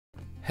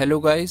Hello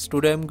guys,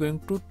 today I'm going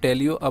to tell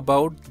you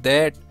about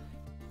that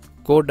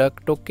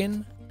Koduck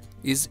token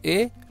is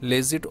a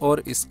legit or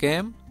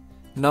scam.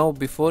 Now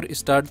before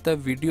start the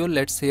video,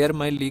 let's hear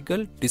my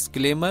legal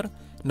disclaimer.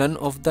 None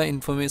of the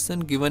information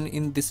given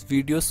in this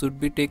video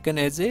should be taken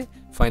as a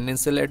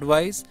financial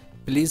advice.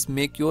 Please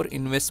make your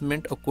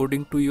investment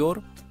according to your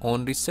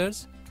own research.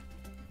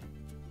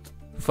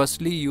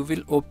 Firstly, you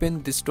will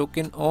open this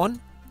token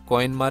on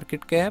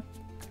CoinMarketCap.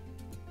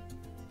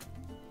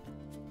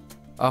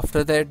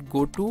 After that,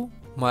 go to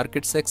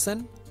market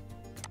section.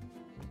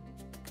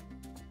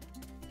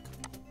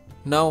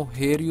 Now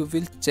here you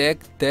will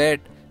check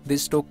that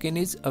this token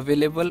is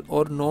available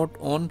or not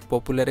on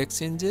popular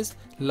exchanges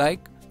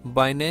like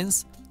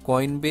Binance,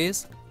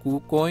 Coinbase,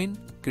 KuCoin,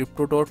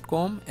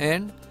 Crypto.com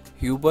and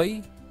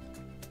Huobi.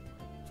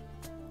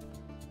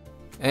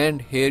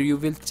 And here you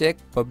will check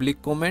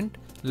public comment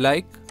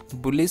like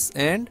bullish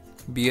and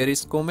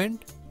bearish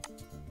comment.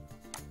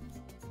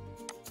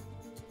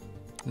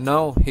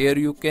 Now here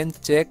you can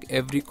check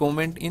every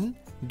comment in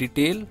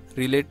detail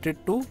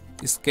related to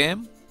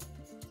scam.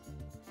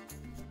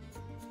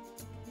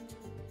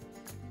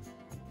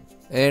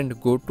 And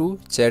go to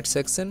chat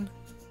section.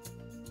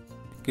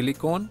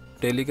 Click on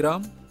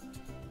Telegram.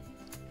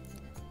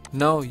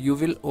 Now you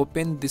will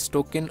open this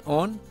token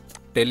on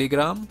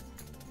Telegram.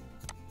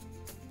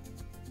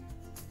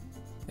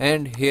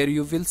 And here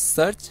you will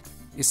search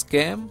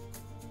scam.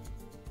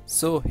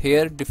 So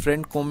here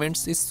different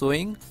comments is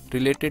showing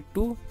related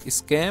to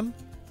scam.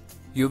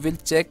 You will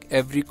check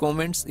every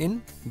comments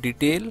in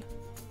detail.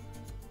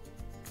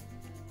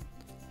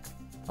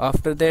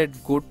 After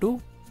that, go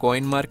to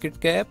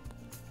CoinMarketCap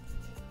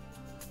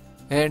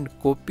and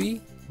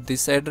copy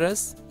this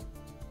address.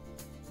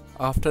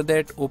 After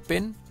that,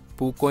 open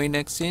KuCoin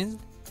exchange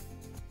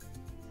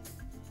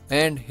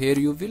and here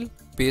you will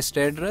paste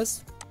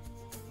address.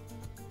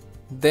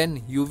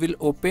 Then you will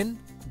open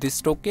this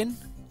token.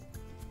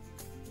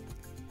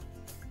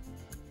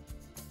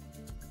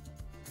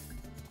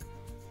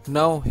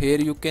 Now here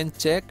you can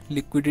check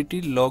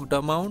liquidity logged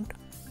amount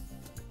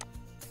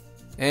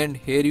and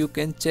here you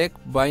can check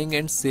buying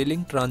and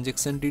selling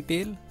transaction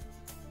detail.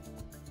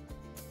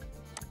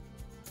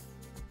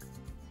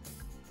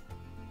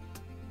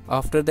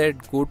 After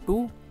that, go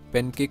to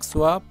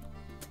PancakeSwap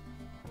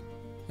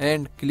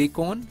and click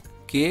on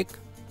Cake.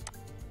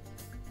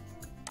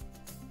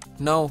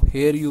 Now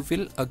here you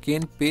will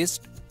again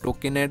paste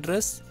token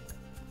address.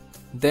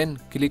 Then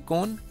click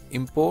on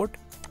Import.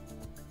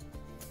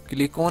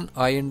 Click on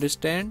I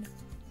understand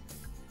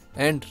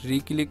and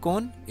re-click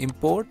on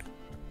Import.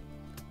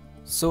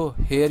 So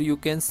here you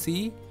can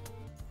see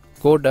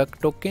Koduck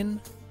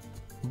token.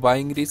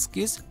 Buying risk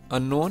is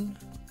unknown.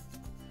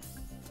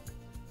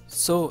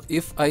 So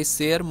if I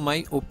share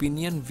my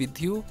opinion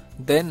with you,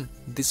 then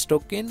this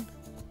token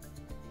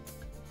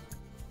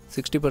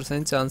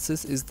 60%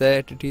 chances is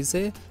that it is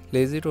a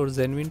legit or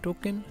genuine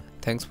token.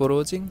 Thanks for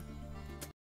watching.